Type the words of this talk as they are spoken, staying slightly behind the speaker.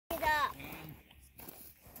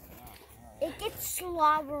It gets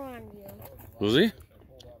slobber on you. Was he?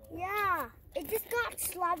 Yeah, it just got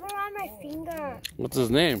slobber on my finger. What's his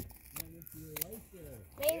name?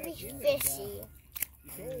 Maybe fishy.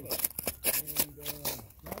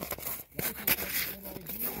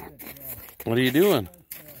 What are you doing?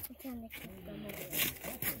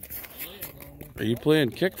 Are you playing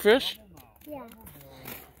kickfish? Yeah.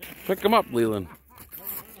 Pick him up, Leland.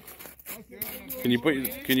 Can you put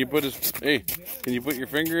his can you put your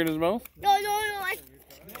finger in his mouth? No,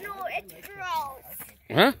 it's gross.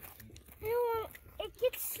 Huh? No, it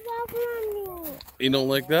gets slobber on me. You don't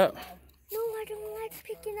like that? No, I don't like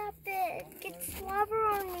picking up it. It gets slobber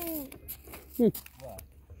on me.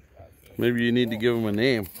 Maybe you need to give him a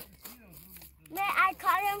name. Man, I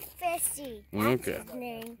call him Fishy. That's Okay. his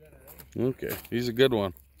name. Okay, he's a good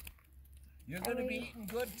one. You're going to be eating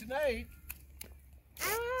good tonight. I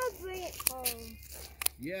want to bring it home.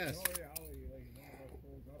 Yes.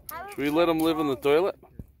 Should we let him live in the toilet?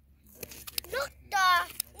 No,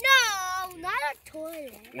 not a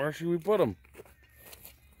toilet. Where should we put him?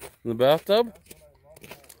 In the bathtub?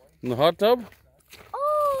 In the hot tub?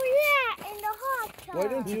 Oh, yeah, in the hot tub. Why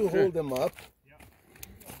don't you hold them up?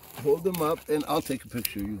 Hold them up, and I'll take a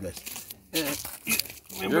picture of you guys.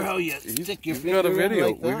 Remember how you stick your finger got a video.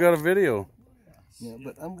 in like that? We got a video. Yeah,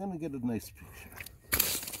 but I'm going to get a nice picture.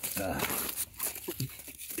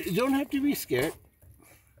 You don't have to be scared.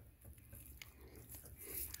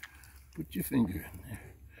 Put your finger in there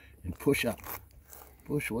and push up.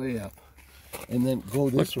 Push way up. And then go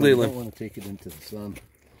this way. Leland. You don't want to take it into the sun.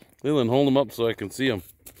 Leland, hold him up so I can see him.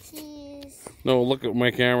 Cheese. No, look at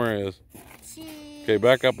where my camera is. Cheese. Okay,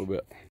 back up a bit.